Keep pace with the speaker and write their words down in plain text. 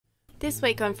This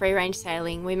week on Free Range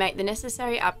Sailing, we make the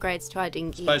necessary upgrades to our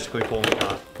dinghy. It's basically falling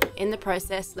apart. In the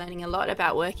process, learning a lot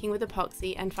about working with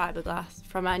epoxy and fiberglass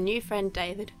from our new friend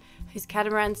David, whose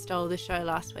catamaran stole the show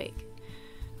last week.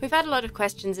 We've had a lot of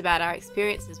questions about our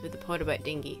experiences with the porta-bote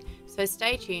dinghy, so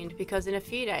stay tuned because in a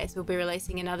few days we'll be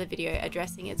releasing another video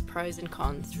addressing its pros and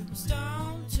cons.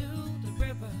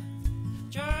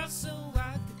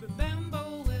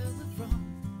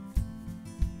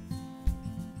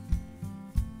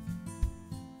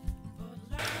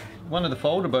 One of the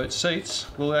folder boat seats,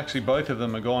 well actually both of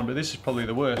them are gone, but this is probably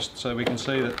the worst. So we can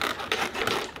see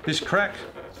that this crack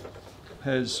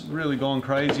has really gone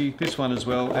crazy, this one as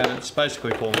well, and it's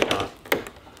basically falling apart.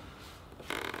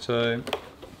 So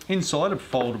inside a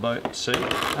folder boat seat,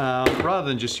 rather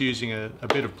than just using a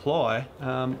bit of ply,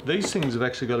 these things have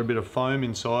actually got a bit of foam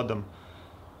inside them.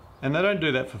 And they don't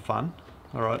do that for fun,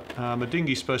 all right? A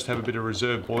dinghy's supposed to have a bit of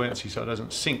reserve buoyancy so it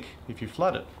doesn't sink if you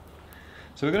flood it.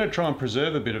 So we're going to try and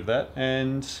preserve a bit of that,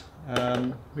 and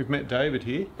we've met David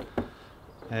here,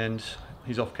 and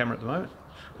he's off camera at the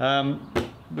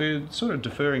moment. We're sort of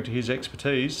deferring to his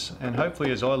expertise, and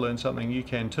hopefully as I learn something you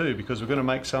can too, because we're going to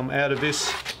make some out of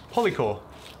this Polycore.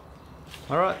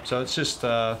 Alright, so it's just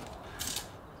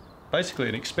basically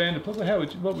an expanded,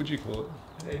 what would you call it?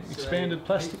 It's expanded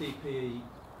plastic? HDPE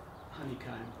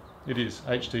honeycomb. It is,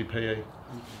 HDPE.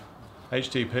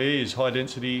 HDPE is high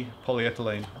density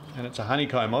polyethylene, and it's a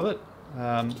honeycomb of it,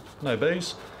 no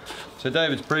bees. So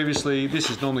David's previously, this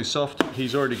is normally soft,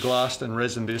 he's already glassed and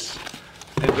resined this,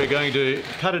 and we're going to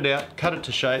cut it out, cut it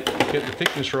to shape, get the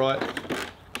thickness right,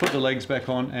 put the legs back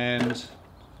on and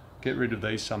get rid of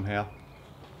these somehow.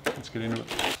 Let's get into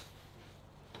it.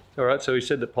 Alright, so he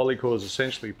said that Polycore is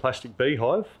essentially plastic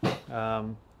beehive,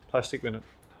 plastic with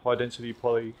high density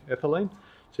polyethylene.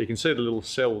 So you can see the little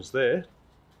cells there,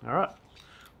 alright,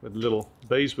 where the little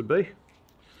bees would be.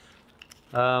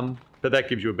 But that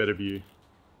gives you a better view,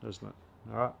 doesn't it?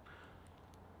 Alright.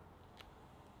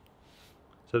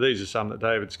 So these are some that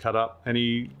David's cut up, and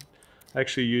he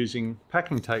actually using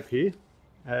packing tape here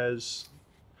as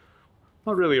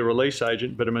not really a release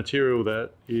agent, but a material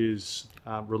that is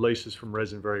releases from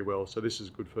resin very well. So this is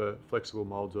good for flexible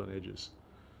molds on edges.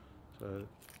 So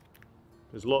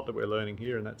there's a lot that we're learning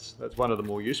here, and that's one of the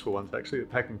more useful ones actually. The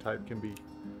packing tape can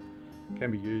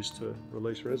be used to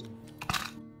release resin.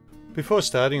 Before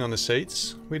starting on the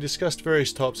seats, we discussed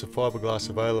various types of fiberglass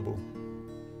available.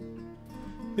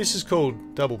 This is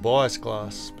called double bias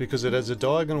glass because it has a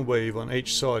diagonal weave on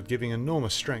each side giving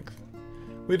enormous strength.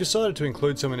 We decided to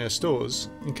include some in our stores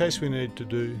in case we need to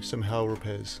do some hull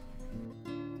repairs.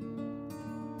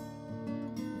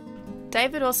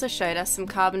 David also showed us some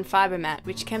carbon fibre mat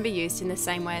which can be used in the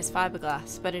same way as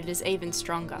fiberglass, but it is even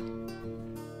stronger.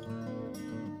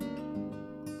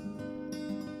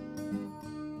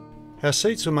 Our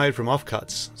seats were made from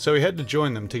offcuts, so we had to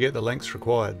join them to get the lengths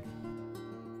required.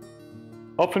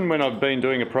 Often when I've been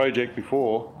doing a project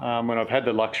before, when I've had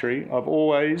the luxury, I've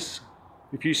always,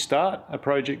 if you start a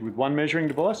project with one measuring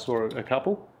device or a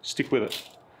couple, stick with it.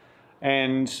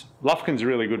 And Lufkin's a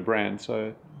really good brand,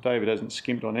 so David hasn't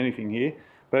skimped on anything here.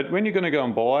 But when you're going to go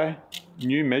and buy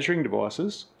new measuring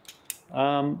devices,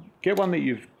 get one that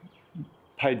you've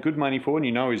paid good money for and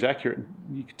you know is accurate.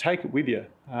 You can take it with you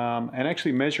and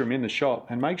actually measure them in the shop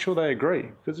and make sure they agree,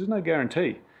 because there's no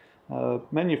guarantee.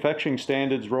 Manufacturing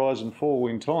standards rise and fall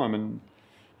in time, and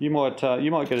you might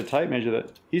get a tape measure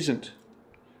that isn't.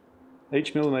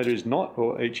 Each millimetre is not,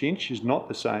 or each inch is not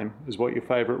the same as what your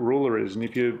favourite ruler is. And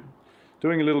if you're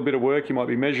doing a little bit of work, you might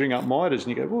be measuring up miters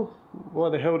and you go, well, why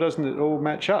the hell doesn't it all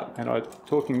match up? And I'm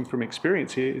talking from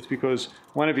experience here, it's because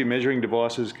one of your measuring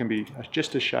devices can be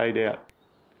just a shade out.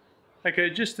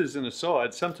 Okay, just as an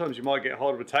aside, sometimes you might get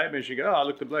hold of a tape measure and you go, oh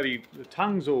look, the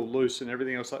tongue's all loose and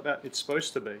everything else like that. It's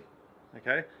supposed to be,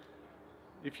 okay?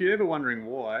 If you're ever wondering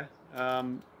why,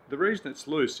 the reason it's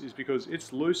loose is because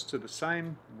it's loose to the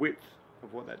same width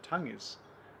of what that tongue is.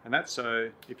 And that's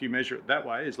so if you measure it that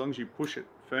way, as long as you push it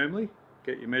firmly,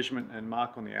 get your measurement and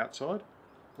mark on the outside,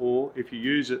 or if you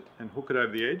use it and hook it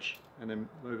over the edge and then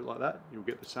move it like that, you'll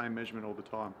get the same measurement all the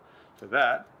time. So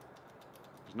that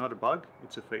is not a bug,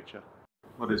 it's a feature.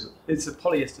 What is it? It's a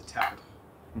polyester tab,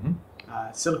 Mm-hmm.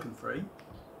 silicone free.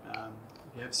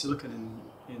 If you have silicone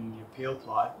in your peel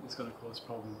ply, it's going to cause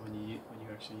problems when you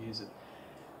actually use it.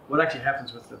 What actually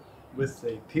happens with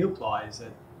the peel ply is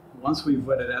that once we've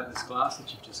wetted out this glass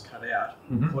that you've just cut out,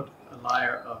 we put a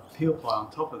layer of peel ply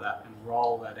on top of that and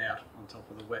roll that out on top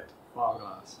of the wet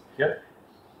fiberglass. Yep.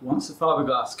 Once the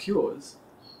fiberglass cures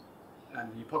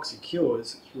and the epoxy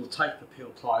cures, we'll take the peel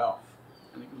ply off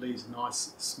and it leaves a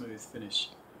nice smooth finish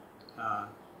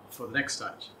for the next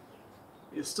stage.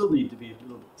 it'll still need to be a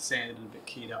little bit sanded and a bit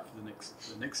keyed up for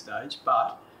the next stage,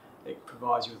 but it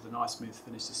provides you with a nice smooth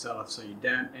finish to start off, so you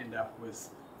don't end up with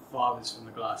fibres from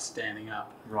the glass standing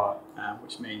up, right?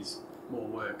 Which means more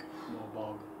work, more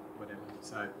bog, whatever.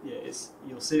 So yeah,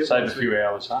 you'll see it. Save a few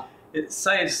hours, huh? It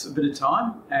saves a bit of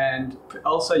time, and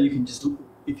also you can just,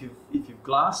 if you've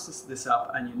glassed this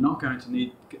up and you're not going to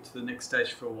need to get to the next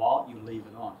stage for a while, you leave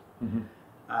it on.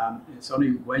 And it's only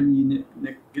when you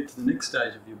get to the next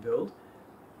stage of your build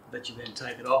that you then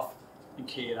take it off and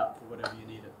key it up for whatever you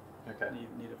need it.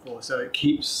 Need it for. So it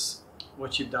keeps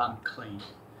what you've done clean.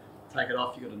 Take it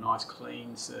off, you've got a nice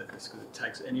clean surface, because it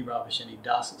takes any rubbish, any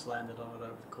dust that's landed on it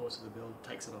over the course of the build,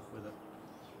 takes it off with it.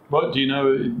 What do you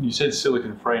know? You said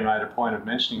silicon free and made a point of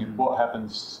mentioning it. What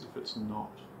happens if it's not?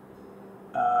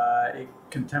 It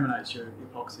contaminates your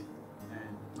epoxy,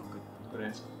 and not good. Good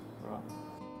answer. Right.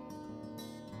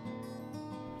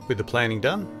 With the planning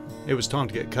done, it was time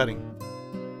to get cutting.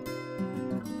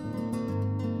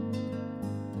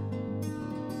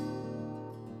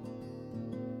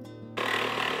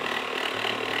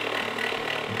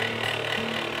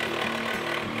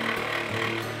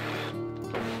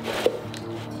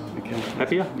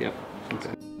 Happier? Yep.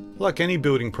 Okay. Like any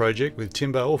building project with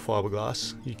timber or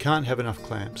fiberglass, you can't have enough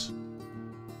clamps.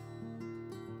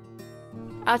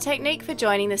 Our technique for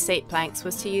joining the seat planks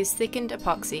was to use thickened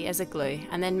epoxy as a glue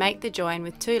and then make the join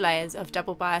with 2 layers of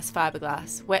double bias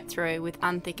fiberglass wet through with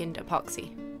unthickened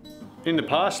epoxy. In the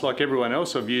past, like everyone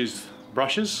else, I've used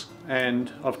brushes,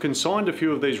 and I've consigned a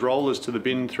few of these rollers to the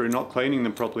bin through not cleaning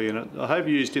them properly, and I have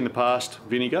used in the past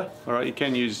vinegar. All right, you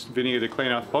can use vinegar to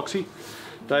clean up epoxy.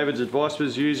 David's advice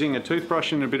was using a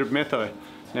toothbrush and a bit of metho.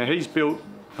 Now he's built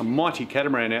a mighty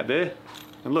catamaran out there,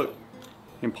 and look,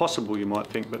 impossible you might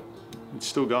think, but it's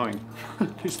still going.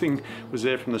 This thing was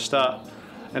there from the start.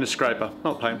 And a scraper,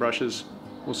 not paintbrushes.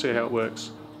 We'll see how it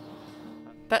works.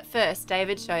 But first,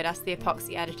 David showed us the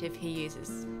epoxy additive he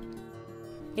uses.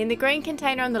 In the green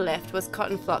container on the left was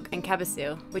cotton flock and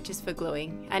Cabosil, which is for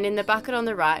gluing, and in the bucket on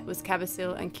the right was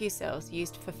Cabosil and Q-cells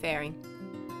used for fairing.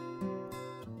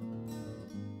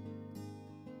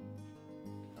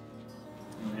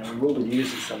 We will be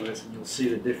using some of this, and you'll see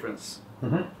the difference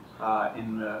in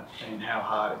how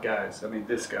hard it goes. I mean,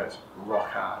 this goes rock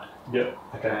hard. Yep.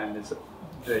 Okay. And it's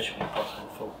virtually impossible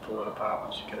to pull it apart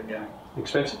once you get it going.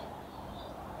 Expensive?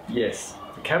 Yes.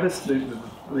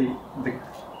 The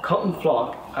cotton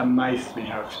flock amazed me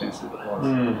how expensive it was.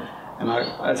 And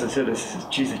as I said, it's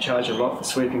usually charge a lot for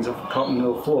sweepings off a cotton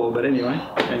mill floor, but anyway,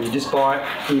 and you just buy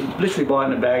it, you literally buy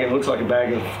it in a bag, and it looks like a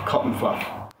bag of cotton fluff.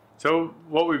 So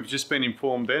what we've just been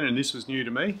informed then, and this was new to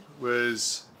me,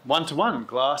 was 1-to-1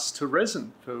 glass to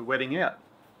resin for wetting out.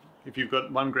 If you've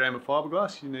got 1 gram of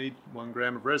fiberglass, you need 1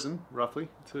 gram of resin, roughly,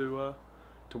 to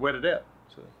wet it out.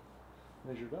 So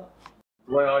measure it up.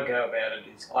 The way I go about it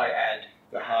is I add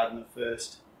the hardener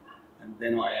first, and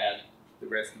then I add the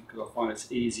resin, because I find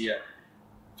it's easier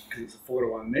because it's a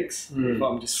 4-to-1 mix. If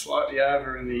I'm just slightly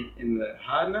over in the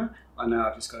hardener, I know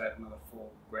I've just got to add another 4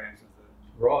 grams of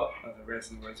the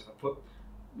resin. Whereas if I put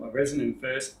my resin in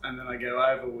first and then I go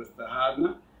over with the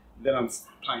hardener, then I'm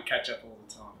playing catch up all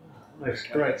the time. Makes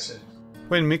great sense.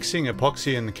 When mixing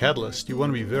epoxy and the catalyst, you want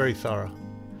to be very thorough.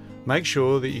 Make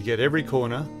sure that you get every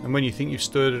corner, and when you think you've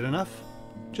stirred it enough,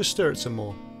 just stir it some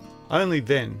more. Only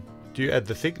then do you add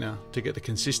the thickener to get the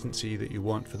consistency that you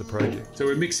want for the project. So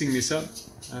we're mixing this up.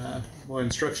 My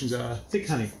instructions are thick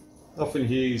honey. Often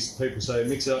hear people say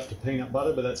mix it up to peanut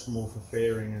butter, but that's more for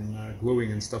fairing and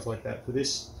gluing and stuff like that. For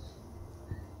this,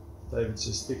 David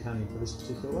says thick honey for this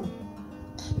particular one.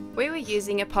 We were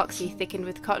using epoxy thickened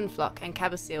with cotton flock and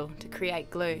Cabosil to create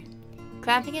glue.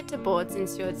 Clamping it to boards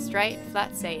ensured straight,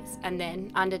 flat seats, and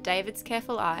then, under David's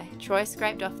careful eye, Troy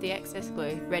scraped off the excess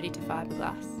glue, ready to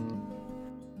fiberglass.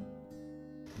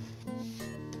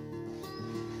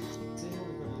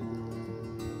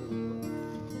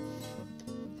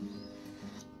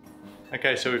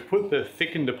 Okay, so we've put the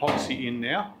thickened epoxy in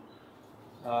now,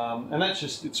 and that's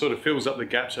just, it sort of fills up the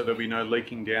gap so there'll be no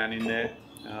leaking down in there.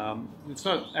 It's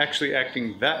not actually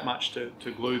acting that much to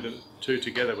glue the two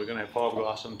together. We're going to have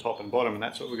fiberglass on top and bottom, and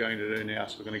that's what we're going to do now.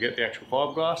 So we're going to get the actual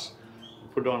fiberglass,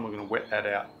 put it on, we're going to wet that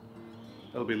out.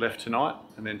 That'll be left tonight,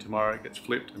 and then tomorrow it gets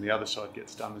flipped and the other side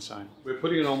gets done the same. We're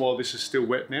putting it on while this is still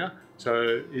wet now,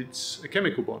 so it's a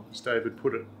chemical bond, as David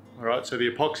put it. All right, so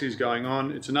the epoxy is going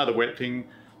on, it's another wet thing.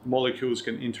 Molecules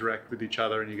can interact with each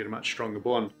other and you get a much stronger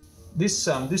bond. This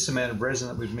amount of resin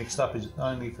that we've mixed up is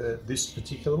only for this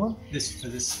particular one? No,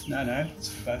 it's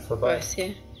for both. For both?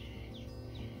 Yeah.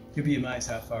 You'll be amazed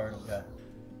how far it'll go.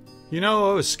 You know,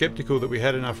 I was sceptical that we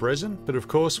had enough resin, but of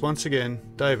course, once again,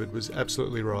 David was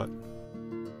absolutely right.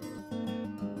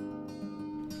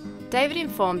 David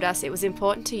informed us it was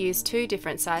important to use 2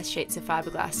 different size sheets of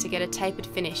fiberglass to get a tapered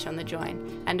finish on the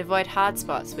join and avoid hard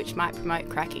spots which might promote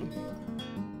cracking.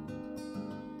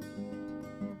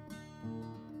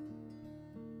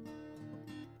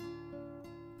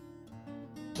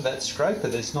 For that scraper,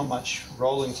 there's not much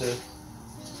rolling to.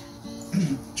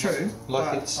 True.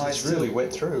 Like it's really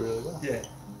wet through really well. Yeah,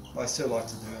 I still like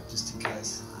to do it just in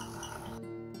case.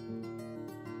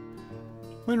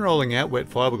 When rolling out wet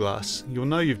fiberglass, you'll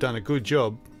know you've done a good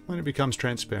job when it becomes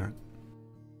transparent.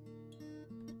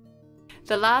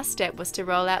 The last step was to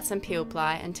roll out some peel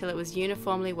ply until it was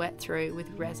uniformly wet through with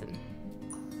resin.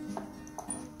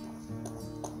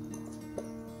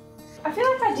 I feel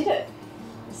like I did it.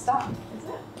 It's done,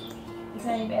 isn't it? Is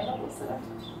there any bad bubbles today?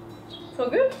 It's all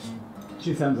good?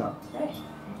 2 thumbs up. Great.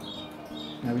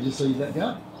 Now we just leave that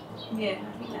go. Yeah,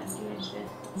 I think that's the edge there.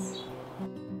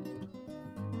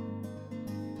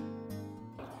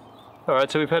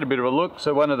 Alright, so we've had a bit of a look.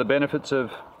 So one of the benefits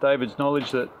of David's knowledge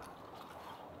that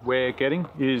we're getting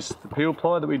is the peel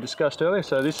ply that we discussed earlier.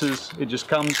 So this is, it just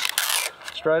comes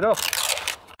straight off.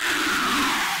 A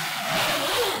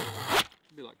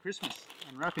bit like Christmas,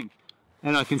 unwrapping.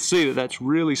 And I can see that that's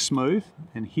really smooth,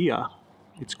 and here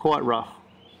it's quite rough.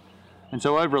 And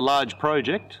so over a large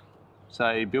project,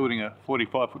 say building a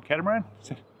 45-foot catamaran,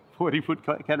 40-foot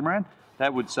catamaran,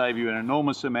 that would save you an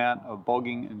enormous amount of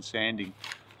bogging and sanding.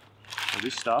 So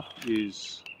this stuff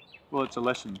is, well, it's a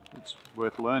lesson. It's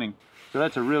worth learning. So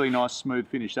that's a really nice smooth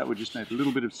finish. That would just need a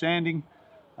little bit of sanding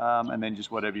and then just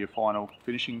whatever your final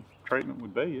finishing treatment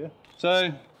would be, yeah.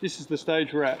 So this is the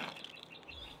stage we're at.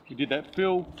 We did that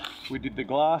fill, we did the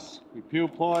glass, we peel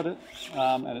plied it,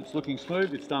 and it's looking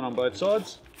smooth. It's done on both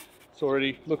sides. It's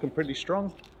already looking pretty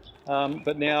strong,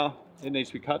 but now it needs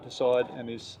to be cut to side and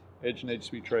this edge needs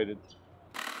to be treated.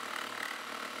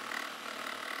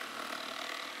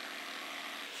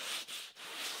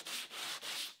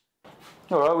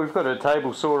 All right, we've got a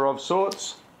table saw of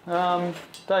sorts.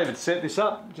 David set this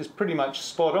up, just pretty much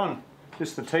spot on.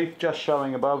 Just the teeth just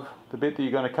showing above the bit that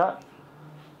you're going to cut.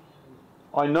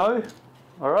 I know,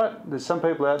 all right, there's some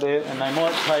people out there and they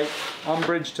might take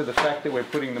umbrage to the fact that we're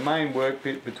putting the main work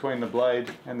bit between the blade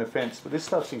and the fence, but this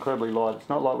stuff's incredibly light. It's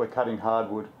not like we're cutting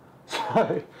hardwood.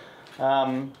 So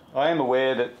I am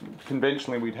aware that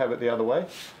conventionally we'd have it the other way,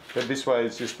 but this way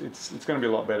it's just, it's going to be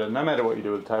a lot better. No matter what you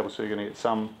do with the table saw, you're going to get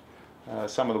some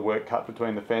of the work cut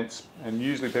between the fence, and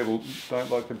usually people don't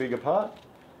like the bigger part.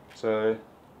 So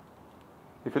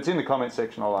if it's in the comment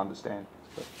section, I'll understand.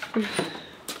 But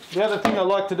the other thing I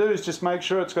like to do is just make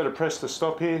sure it's got to press the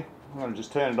stop here. I'm going to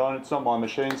just turn it on. It's not my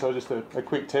machine, so just a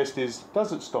quick test is,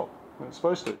 does it stop when it's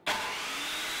supposed to?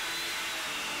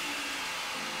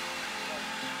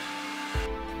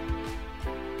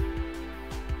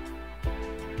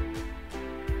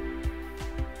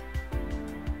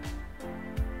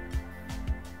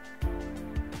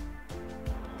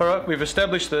 Alright, we've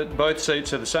established that both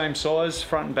seats are the same size,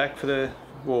 front and back for the,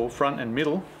 well, front and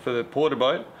middle for the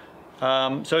porta-bote.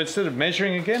 So instead of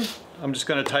measuring again, I'm just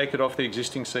going to take it off the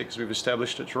existing seat because we've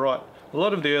established it's right. A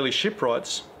lot of the early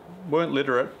shipwrights weren't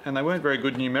literate and they weren't very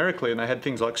good numerically, and they had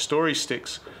things like story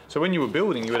sticks. So when you were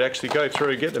building, you would actually go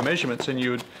through, get the measurements, and you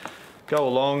would go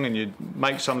along and you'd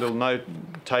make some little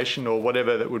notation or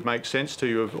whatever that would make sense to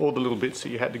you of all the little bits that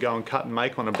you had to go and cut and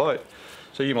make on a boat.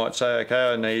 So you might say,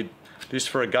 okay, I need this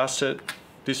for a gusset,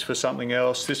 this for something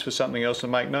else,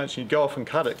 and make notes. And you'd go off and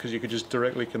cut it because you could just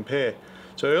directly compare.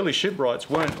 So early shipwrights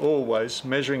weren't always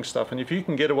measuring stuff, and if you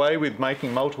can get away with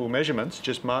making multiple measurements,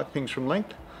 just mark things from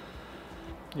length,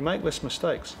 you make less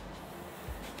mistakes.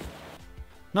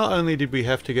 Not only did we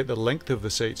have to get the length of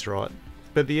the seats right,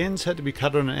 but the ends had to be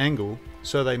cut on an angle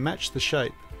so they matched the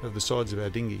shape of the sides of our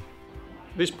dinghy.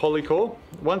 This Polycore,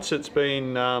 once it's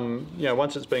been,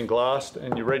 once it's been glassed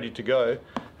and you're ready to go,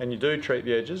 and you do treat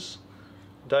the edges,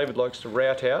 David likes to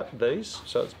route out these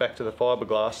so it's back to the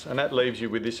fiberglass, and that leaves you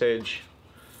with this edge.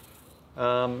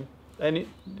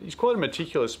 He's quite a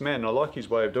meticulous man. I like his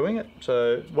way of doing it.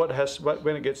 So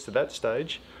when it gets to that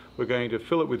stage, we're going to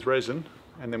fill it with resin,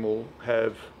 and then we'll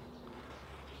have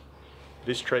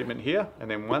this treatment here, and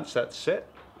then once that's set,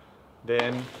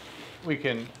 then we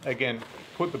can again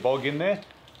put the bog in there,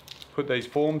 put these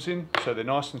forms in so they're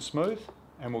nice and smooth,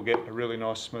 and we'll get a really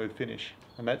nice smooth finish.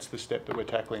 And that's the step that we're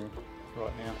tackling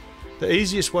right now. The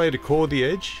easiest way to core the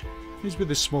edge is with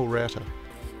a small router.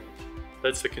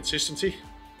 That's the consistency.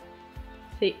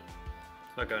 Thick.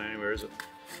 It's not going anywhere, is it?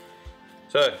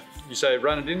 So you say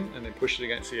run it in and then push it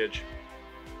against the edge.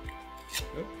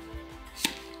 Yep.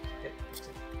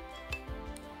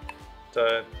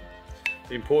 So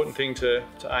the important thing to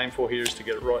aim for here is to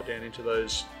get it right down into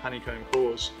those honeycomb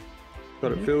cores.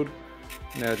 got it filled.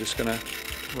 Now just going to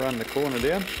run the corner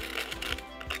down.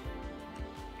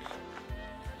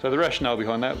 So the rationale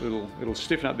behind that, it'll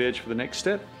stiffen up the edge for the next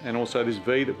step, and also this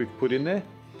V that we've put in there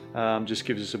just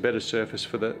gives us a better surface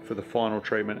for the final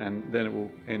treatment, and then it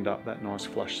will end up that nice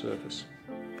flush surface.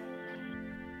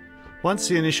 Once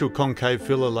the initial concave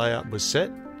filler layout was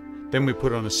set, then we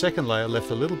put on a second layer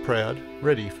left a little proud,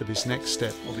 ready for this next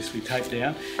step. Obviously tape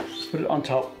down, put it on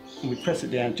top, and we press it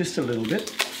down just a little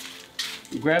bit.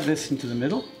 Grab this into the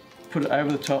middle, put it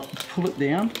over the top, pull it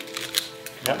down,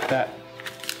 like that.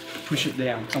 Push it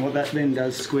down, and what that then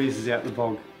does, squeezes out the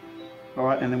bog. All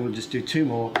right, and then we'll just do 2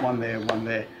 more, one there,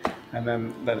 and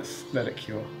then let it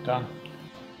cure. Done.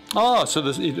 Oh, so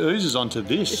it oozes onto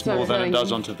this It's more than it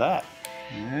does overflowing. onto that.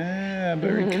 Yeah,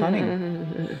 very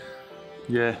cunning.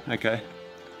 Yeah, okay,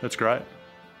 that's great.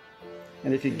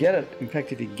 And if you get it, in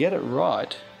fact, if you get it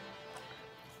right,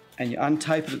 and you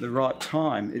untape it at the right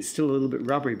time, it's still a little bit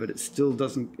rubbery, but it still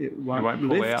doesn't, it won't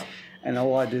pull lift. out. And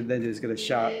all I did then is get a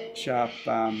sharp,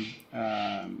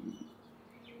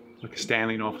 Like a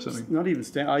Stanley knife or something. not even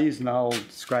I use an old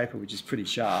scraper, which is pretty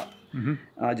sharp. Mm-hmm.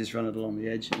 And I just run it along the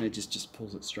edge, and it just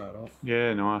pulls it straight off.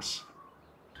 Yeah, nice.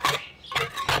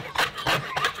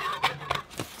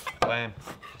 Bam,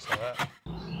 just like that.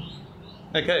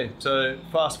 Okay, so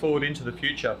fast forward into the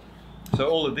future. So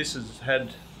all of this has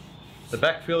had the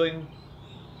backfilling,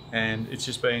 and it's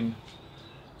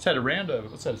had a round over.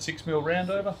 What's that, a 6mm round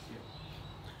over?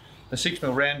 A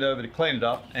 6mm round over to clean it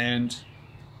up, and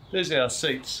there's our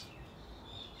seats.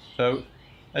 So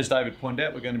as David pointed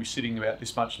out, we're going to be sitting about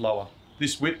this much lower.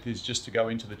 This width is just to go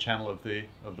into the channel of the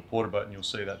porta-bote, and you'll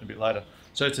see that a bit later.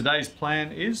 So today's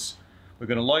plan is we're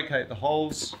going to locate the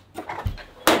holes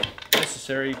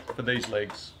necessary for these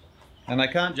legs. And they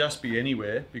can't just be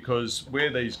anywhere, because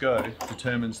where these go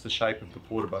determines the shape of the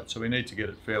porta-bote. So we need to get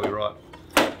it fairly right.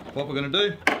 What we're going to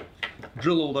do,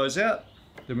 drill all those out.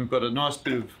 Then we've got a nice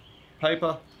bit of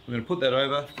paper. We're going to put that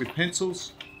over with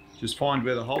pencils. Just find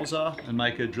where the holes are and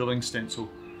make a drilling stencil.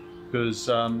 Because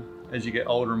as you get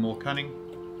older and more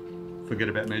cunning, forget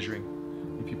about measuring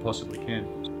if you possibly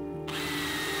can.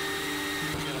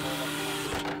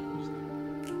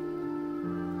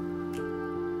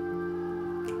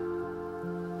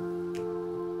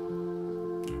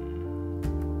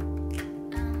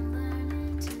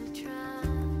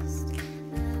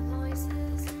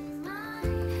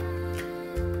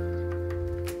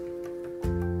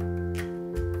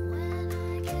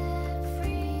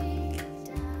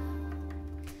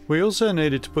 We also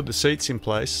needed to put the seats in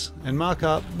place and mark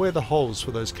up where the holes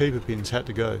for those keeper pins had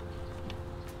to go.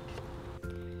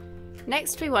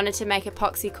 Next, we wanted to make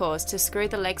epoxy cores to screw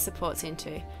the leg supports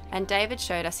into, and David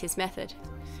showed us his method.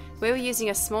 We were using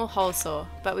a small hole saw,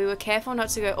 but we were careful not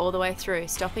to go all the way through,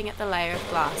 stopping at the layer of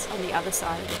glass on the other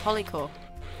side of the polycore.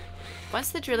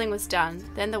 Once the drilling was done,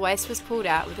 then the waste was pulled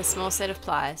out with a small set of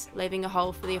pliers, leaving a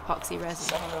hole for the epoxy resin.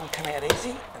 Some of them come out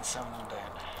easy and some of them don't.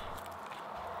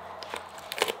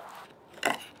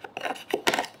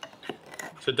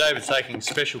 So David's taking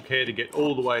special care to get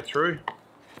all the way through.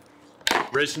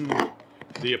 Resin,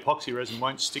 the epoxy resin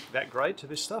won't stick that great to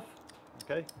this stuff.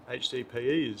 Okay,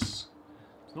 HDPE is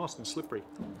nice and slippery.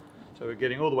 So we're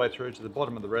getting all the way through to the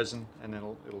bottom of the resin, and then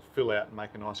it'll fill out and make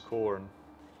a nice core, and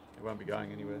it won't be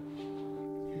going anywhere.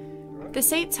 The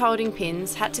seats holding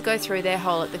pins had to go through their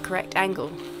hole at the correct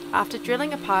angle. After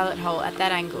drilling a pilot hole at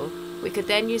that angle, we could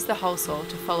then use the hole saw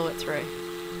to follow it through.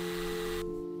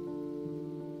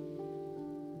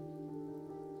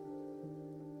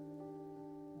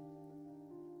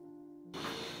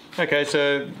 Okay,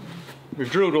 so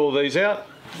we've drilled all these out,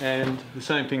 and the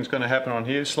same thing's going to happen on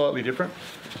here, slightly different.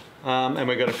 And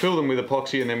we're going to fill them with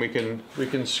epoxy, and then we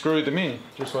can screw them in,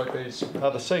 just like these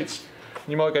other seats.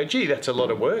 You might go, gee, that's a lot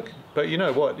of work. But you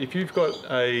know what? If you've got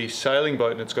a sailing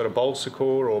boat and it's got a balsa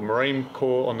core or marine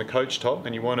core on the coach top,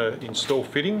 and you want to install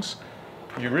fittings,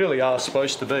 you really are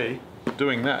supposed to be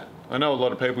doing that. I know a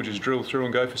lot of people just drill through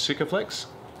and go for Sikaflex,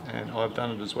 and I've done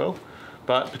it as well.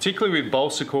 But particularly with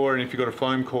balsa core, and if you've got a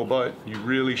foam core boat, you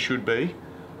really should be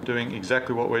doing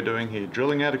exactly what we're doing here.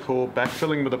 Drilling out a core,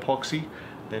 backfilling with epoxy,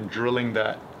 then drilling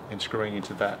that and screwing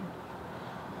into that.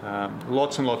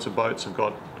 Lots and lots of boats have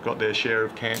got their share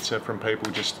of cancer from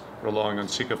people just relying on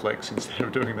Sikaflex instead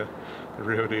of doing the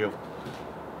real deal.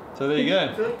 So there you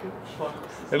go.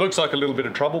 It looks like a little bit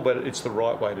of trouble, but it's the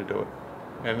right way to do it.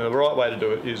 And the right way to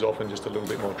do it is often just a little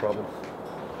bit more trouble.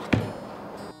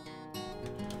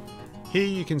 Here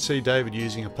you can see David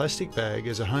using a plastic bag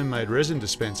as a homemade resin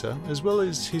dispenser, as well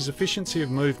as his efficiency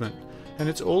of movement, and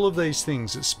it's all of these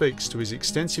things that speaks to his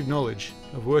extensive knowledge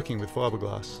of working with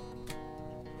fiberglass.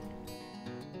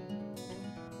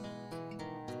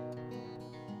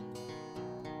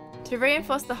 To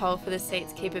reinforce the hole for the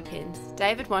seat's keeper pins,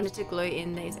 David wanted to glue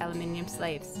in these aluminium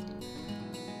sleeves.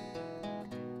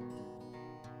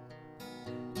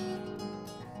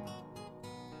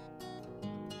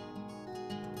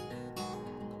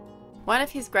 One of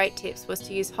his great tips was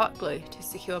to use hot glue to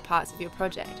secure parts of your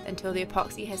project until the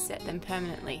epoxy has set them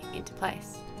permanently into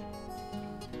place.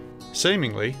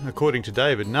 Seemingly, according to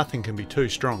David, nothing can be too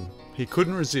strong. He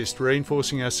couldn't resist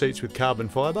reinforcing our seats with carbon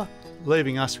fibre,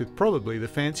 leaving us with probably the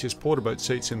fanciest porta-bote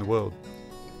seats in the world.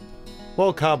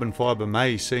 While carbon fibre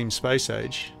may seem space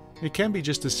age, it can be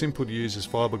just as simple to use as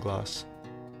fiberglass.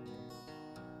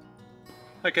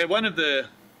 Okay, one of the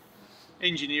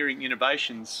engineering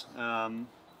innovations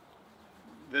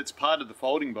that's part of the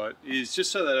folding boat is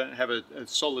just so they don't have a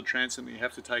solid transom that you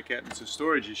have to take out, and it's a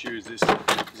storage issue, is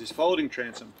this folding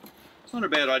transom. It's not a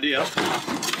bad idea,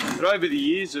 but over the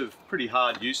years of pretty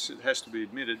hard use, it has to be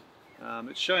admitted,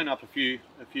 it's shown up a few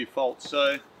faults.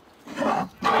 So you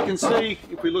can see,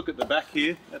 if we look at the back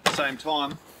here at the same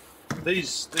time,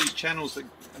 these channels that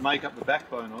make up the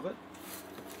backbone of it,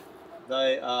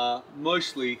 they are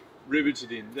mostly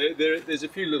riveted in. There's a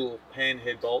few little pan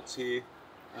head bolts here,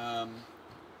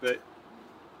 but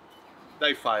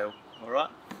they fail, all right?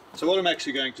 So what I'm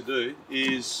actually going to do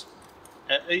is,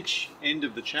 at each end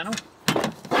of the channel,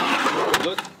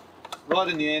 look, right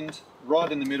in the end,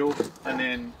 right in the middle, and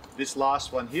then this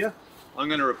last one here, I'm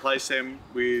going to replace them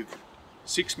with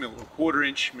 6mm or 1/4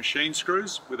 inch machine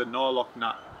screws with a nylock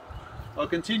nut. I'll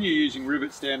continue using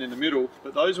rivets down in the middle,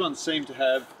 but those ones seem to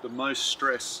have the most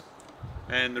stress,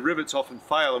 and the rivets often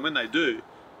fail, and when they do,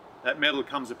 that metal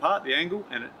comes apart, the angle,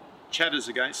 and it chatters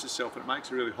against itself, and it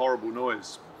makes a really horrible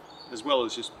noise, as well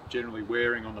as just generally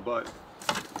wearing on the boat.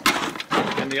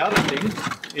 And the other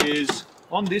thing is,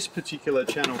 on this particular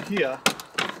channel here,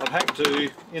 I've had to,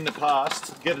 in the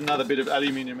past, get another bit of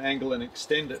aluminium angle and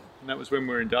extend it, and that was when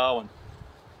we were in Darwin.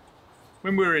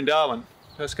 When we were in Darwin,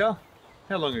 Pascal,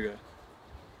 how long ago?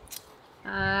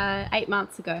 8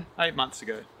 months ago. 8 months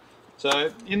ago.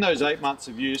 So in those 8 months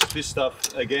of use, this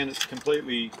stuff, again, it's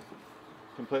completely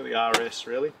RS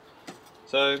really.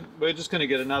 So we're just going to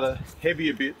get another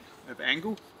heavier bit of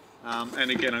angle,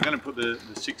 and again I'm going to put the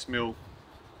 6mm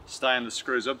stainless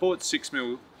screws. I bought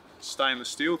 6mm stainless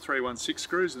steel 316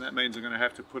 screws, and that means I'm going to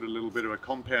have to put a little bit of a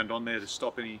compound on there to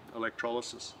stop any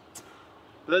electrolysis.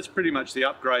 But that's pretty much the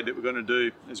upgrade that we're going to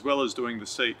do, as well as doing the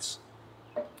seats.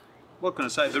 What can I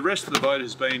say? The rest of the boat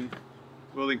has been,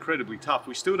 well, incredibly tough.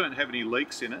 We still don't have any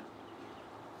leaks in it.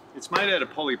 It's made out of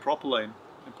polypropylene,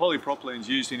 and polypropylene is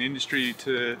used in industry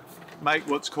to make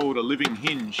what's called a living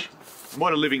hinge. And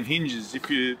what a living hinge is, if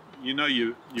you know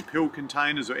your pill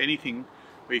containers or anything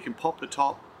where you can pop the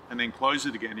top and then close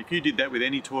it again. If you did that with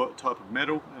any type of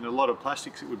metal and a lot of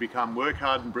plastics, it would become work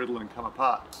hardened, brittle, and come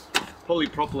apart.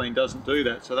 Polypropylene doesn't do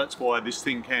that, so that's why this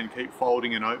thing can keep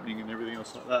folding and opening and everything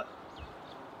else like that.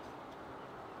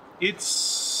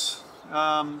 It's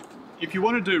if you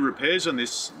want to do repairs on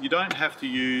this, you don't have to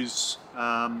use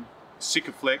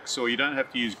Sikaflex, or you don't have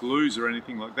to use glues or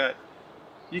anything like that.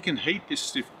 You can heat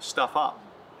this stuff up,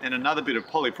 and another bit of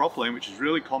polypropylene, which is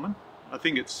really common. I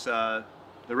think it's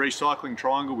the recycling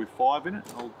triangle with 5 in it.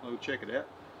 I'll check it out.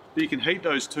 But you can heat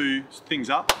those two things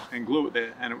up and glue it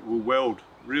there, and it will weld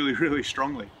really, really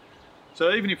strongly.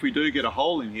 So even if we do get a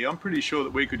hole in here, I'm pretty sure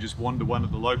that we could just wander one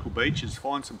of the local beaches,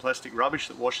 find some plastic rubbish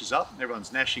that washes up.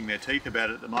 Everyone's gnashing their teeth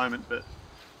about it at the moment, but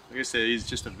I guess there is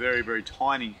just a very, very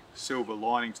tiny silver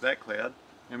lining to that cloud,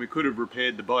 and we could have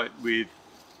repaired the boat with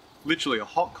literally a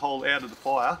hot coal out of the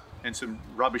fire and some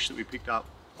rubbish that we picked up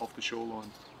off the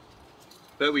shoreline.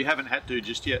 But we haven't had to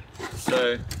just yet.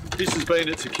 So this has been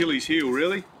its Achilles heel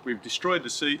really. We've destroyed the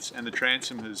seats, and the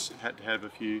transom has had to have a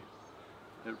few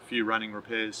running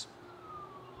repairs.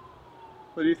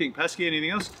 What do you think, Pasky?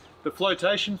 Anything else? The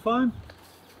flotation foam,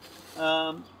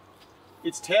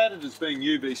 it's touted as being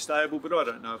UV stable, but I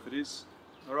don't know if it is.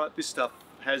 All right, this stuff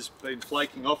has been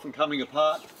flaking off and coming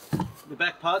apart. The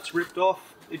back part's ripped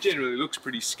off. It generally looks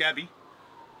pretty scabby.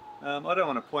 I don't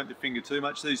want to point the finger too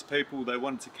much. These people, they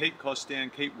wanted to keep costs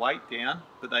down, keep weight down,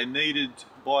 but they needed,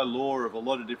 by law of a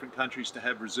lot of different countries, to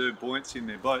have reserve buoyancy in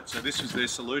their boat. So this was their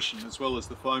solution, as well as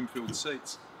the foam-filled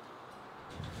seats.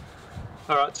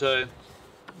 All right, so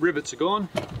rivets are gone,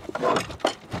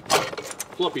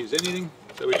 floppy as anything,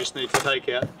 so we just need to take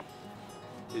out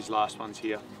these last ones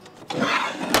here.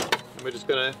 And we're just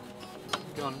going to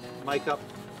go and make up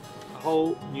a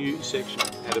whole new section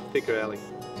out of thicker alley.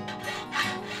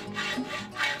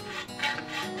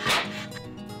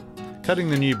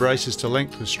 Cutting the new braces to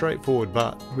length was straightforward,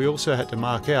 but we also had to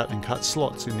mark out and cut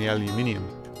slots in the aluminium.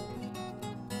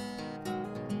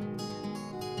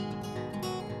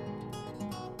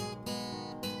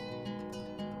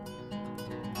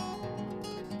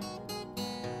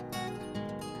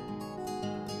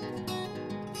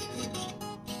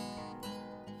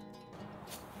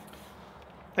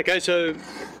 Okay, so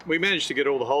we managed to get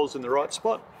all the holes in the right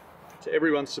spot. To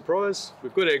everyone's surprise,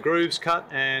 we've got our grooves cut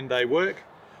and they work.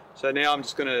 So now I'm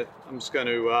just going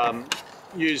to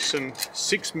use some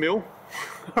 6mm,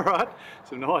 all right,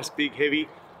 some nice big heavy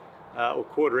or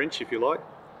 1/4 inch if you like,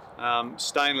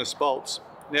 stainless bolts.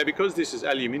 Now because this is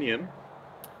aluminium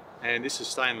and this is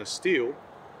stainless steel,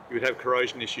 you would have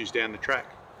corrosion issues down the track.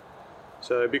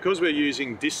 So because we're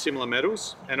using dissimilar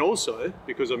metals, and also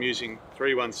because I'm using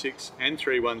 316 and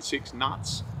 316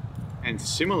 nuts and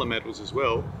similar metals as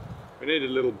well, we need a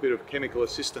little bit of chemical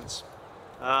assistance.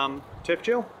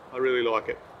 Tef-Gel, I really like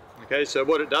it. Okay, so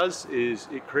what it does is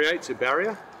it creates a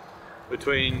barrier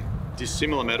between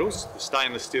dissimilar metals, the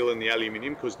stainless steel and the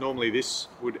aluminium, because normally this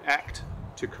would act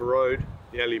to corrode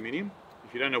the aluminium.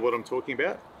 If you don't know what I'm talking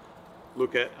about,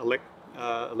 look at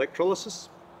electrolysis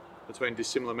between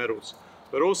dissimilar metals.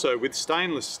 But also with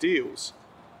stainless steels,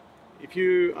 if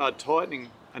you are tightening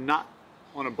a nut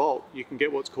on a bolt, you can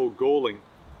get what's called galling.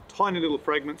 Tiny little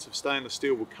fragments of stainless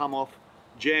steel will come off,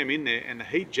 jam in there, and the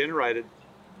heat generated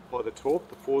by the torque,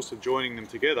 the force of joining them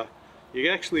together, you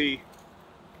can actually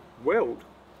weld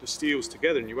the steels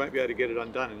together and you won't be able to get it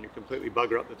undone and you completely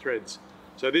bugger up the threads.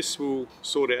 So this will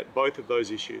sort out both of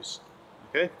those issues.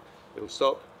 Okay, it'll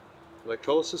stop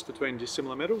electrolysis between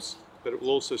dissimilar metals, but it will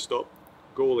also stop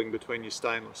galling between your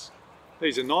stainless.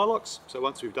 These are nylox, so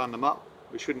once we've done them up,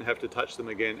 we shouldn't have to touch them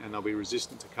again and they'll be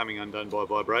resistant to coming undone by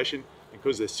vibration.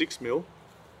 Because they're 6mm,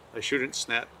 they shouldn't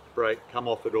snap, break, come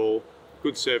off at all.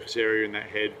 Good surface area in that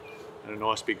head and a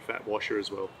nice big fat washer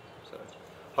as well. So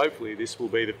hopefully this will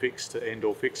be the fix to end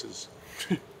all fixes.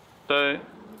 So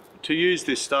to use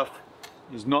this stuff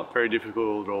is not very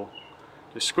difficult at all.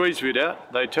 To squeeze it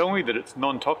out, they tell me that it's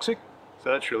non-toxic,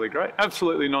 so that's really great.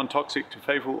 Absolutely non-toxic to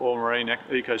people or marine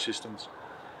ecosystems.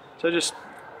 So just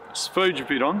spooge a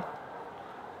bit on.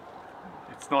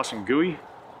 It's nice and gooey.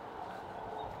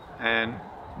 And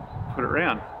put it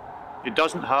around. It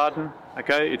doesn't harden,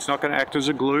 okay? It's not going to act as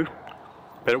a glue,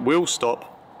 but it will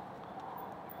stop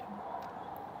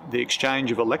the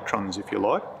exchange of electrons, if you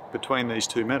like, between these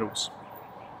two metals.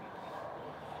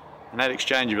 And that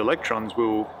exchange of electrons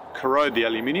will corrode the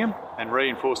aluminium and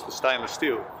reinforce the stainless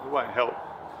steel. It won't help.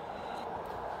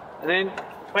 And then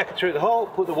whack it through the hole,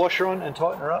 put the washer on and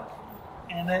tighten her up,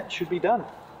 and that should be done.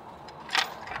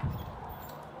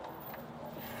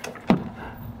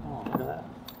 Oh, look at that.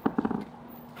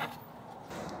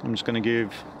 I'm just going to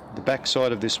give the back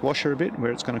side of this washer a bit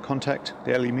where it's going to contact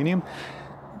the aluminium.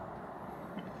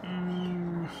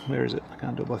 Where is it? I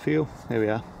can't do it by feel. There we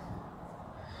are.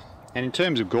 And in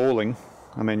terms of galling,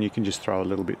 I mean, you can just throw a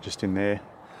little bit just in there,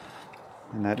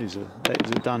 and that is a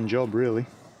done job, really.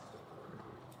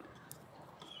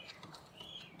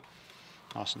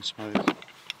 Nice and smooth.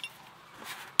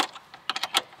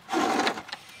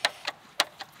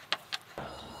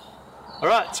 All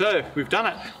right, so we've done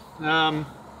it.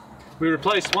 We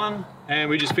replaced one, and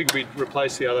we just figured we'd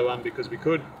replace the other one because we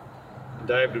could. And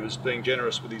David was being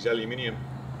generous with his aluminium.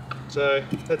 So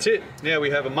that's it. Now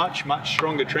we have a much, much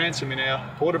stronger transom in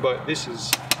our porta-bote. This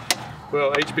is,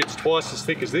 well, each bit's twice as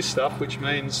thick as this stuff, which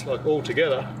means, like, all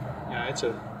together, you know, it's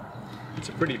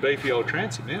a pretty beefy old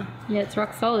transom now. Yeah, it's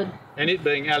rock solid. And it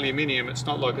being aluminium, it's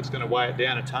not like it's going to weigh it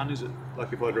down a ton, is it?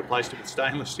 Like if I'd replaced it with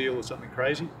stainless steel or something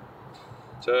crazy.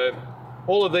 So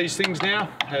all of these things now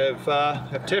have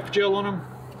Tef-Gel on them,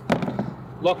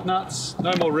 lock nuts,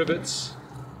 no more rivets.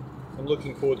 I'm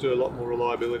looking forward to a lot more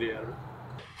reliability out of it.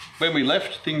 When we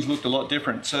left, things looked a lot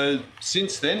different. So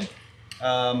since then,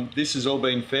 this has all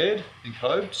been faired and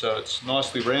cobed, so it's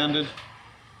nicely rounded.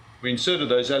 We inserted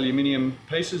those aluminium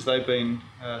pieces. They've been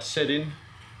set in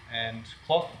and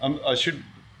cloth. I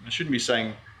shouldn't be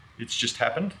saying it's just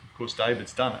happened. Of course,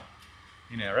 David's done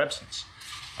it in our absence.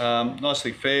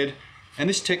 Nicely faired, and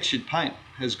this textured paint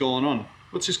has gone on.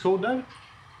 What's this called, David?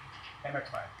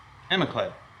 Emer-Clad.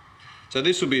 Emer-Clad. So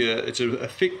this will be a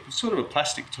thick, sort of a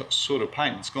plastic sort of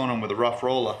paint. It's gone on with a rough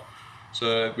roller,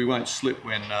 so we won't slip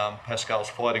when Pascal's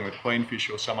fighting with queenfish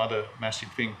or some other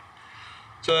massive thing.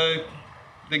 So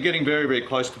they're getting very, very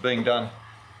close to being done.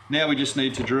 Now we just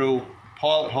need to drill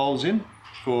pilot holes in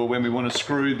for when we want to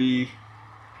screw the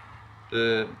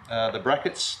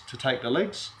brackets to take the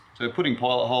legs. So putting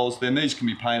pilot holes, then these can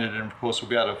be painted, and of course we'll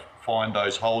be able to find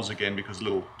those holes again because a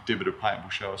little divot of paint will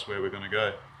show us where we're going to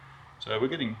go. So we're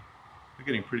getting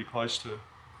pretty close to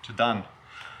done.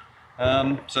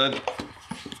 So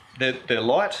they're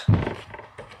light,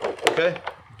 okay,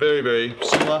 very, very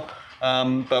similar,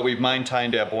 but we've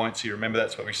maintained our buoyancy. Remember,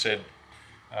 that's what we said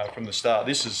from the start.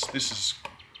 This is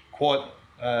quite,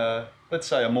 let's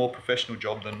say, a more professional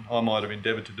job than I might have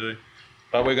endeavoured to do.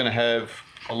 but we're going to have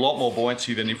a lot more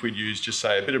buoyancy than if we'd used just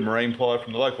say a bit of marine ply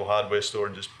from the local hardware store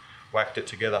and just whacked it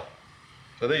together.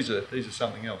 So these are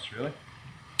something else really.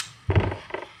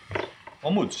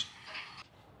 Onwards.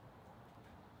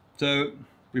 So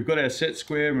we've got our set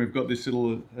square and we've got this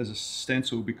little as a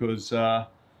stencil because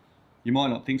you might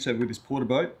not think so with this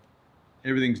porta-bote.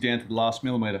 Everything's down to the last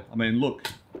millimetre. I mean, look,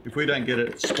 if we don't get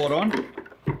it spot on,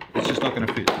 it's just not going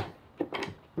to fit.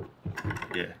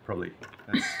 Yeah, probably.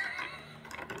 That's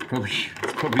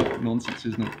probably nonsense,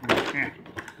 isn't it?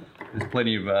 There's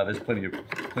plenty of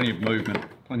movement,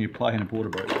 plenty of play in a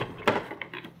porta-bote.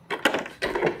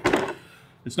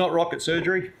 It's not rocket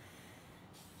surgery.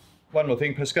 One more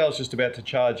thing, Pascal's just about to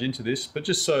charge into this, but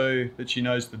just so that she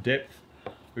knows the depth,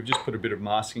 we've just put a bit of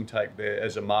masking tape there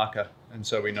as a marker, and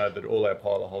so we know that all our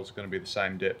pilot holes are going to be the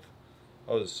same depth.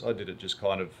 I did it just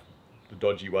kind of the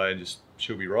dodgy way and just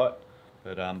she'll be right,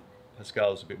 but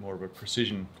Pascal's a bit more of a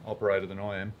precision operator than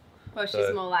I am. Well,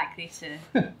 she's more likely to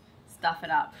stuff it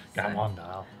up. Come on,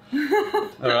 Dale.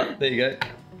 All right, there you go.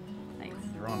 Thanks.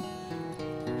 You're on.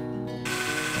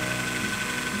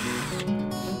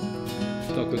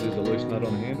 It's not because there's a loose nut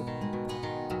on the handle.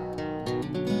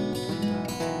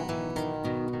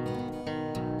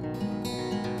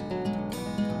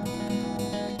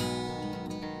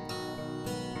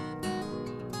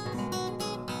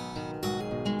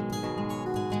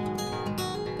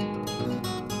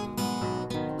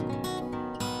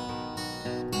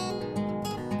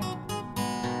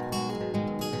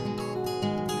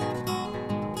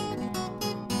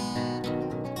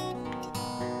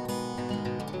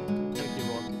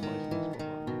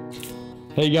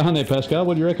 How you going there, Pascal?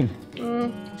 What do you reckon?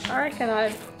 I reckon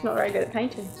I'm not very good at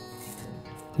painting.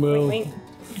 Well, Wink,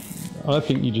 wink. I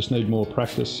think you just need more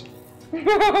practice.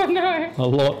 Oh no! A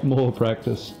lot more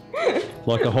practice.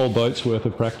 Like a whole boat's worth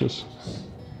of practice.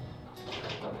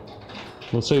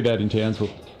 We'll see that in Townsville.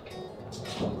 Do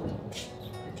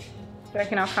you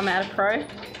reckon I'll come out a pro?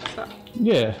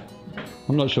 Yeah.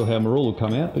 I'm not sure how Marul will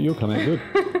come out, but you'll come out good.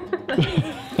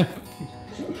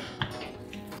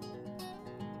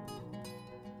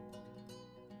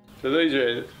 So these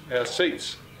are our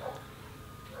seats.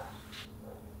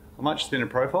 A much thinner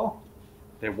profile.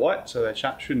 They're white, so they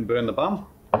shouldn't burn the bum.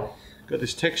 Got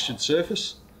this textured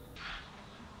surface.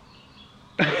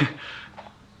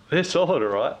 They're solid, all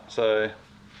right. So,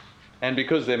 and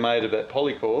because they're made of that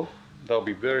polycore, they'll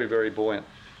be very, very buoyant.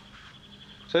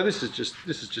 So this is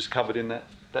just covered in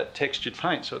that textured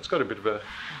paint. So it's got a bit of a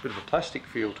plastic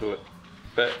feel to it,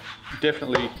 but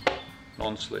definitely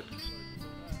non-slip.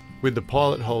 With the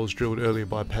pilot holes drilled earlier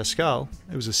by Pascal,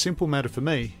 it was a simple matter for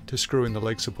me to screw in the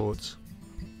leg supports.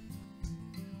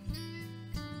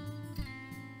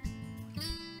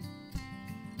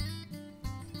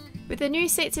 With the new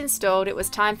seats installed, it was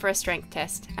time for a strength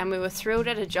test, and we were thrilled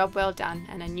at a job well done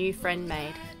and a new friend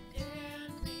made.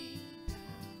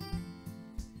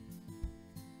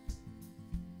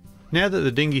 Now that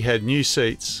the dinghy had new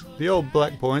seats, the old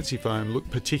black buoyancy foam looked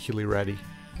particularly ratty.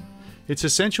 It's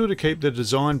essential to keep the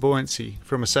design buoyancy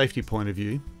from a safety point of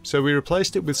view, so we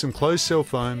replaced it with some closed cell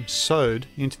foam sewed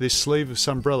into this sleeve of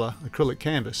Sunbrella acrylic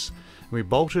canvas, and we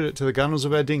bolted it to the gunnels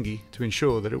of our dinghy to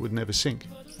ensure that it would never sink.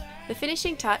 The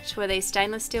finishing touch were these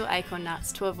stainless steel acorn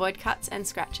nuts to avoid cuts and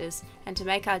scratches and to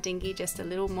make our dinghy just a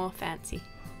little more fancy.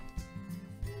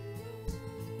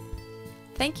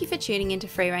 Thank you for tuning into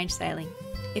Free Range Sailing.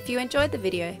 If you enjoyed the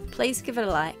video, please give it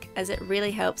a like, as it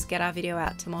really helps get our video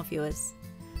out to more viewers.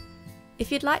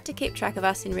 If you'd like to keep track of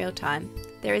us in real time,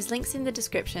 there is links in the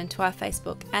description to our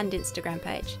Facebook and Instagram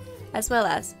page, as well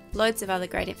as loads of other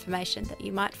great information that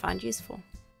you might find useful.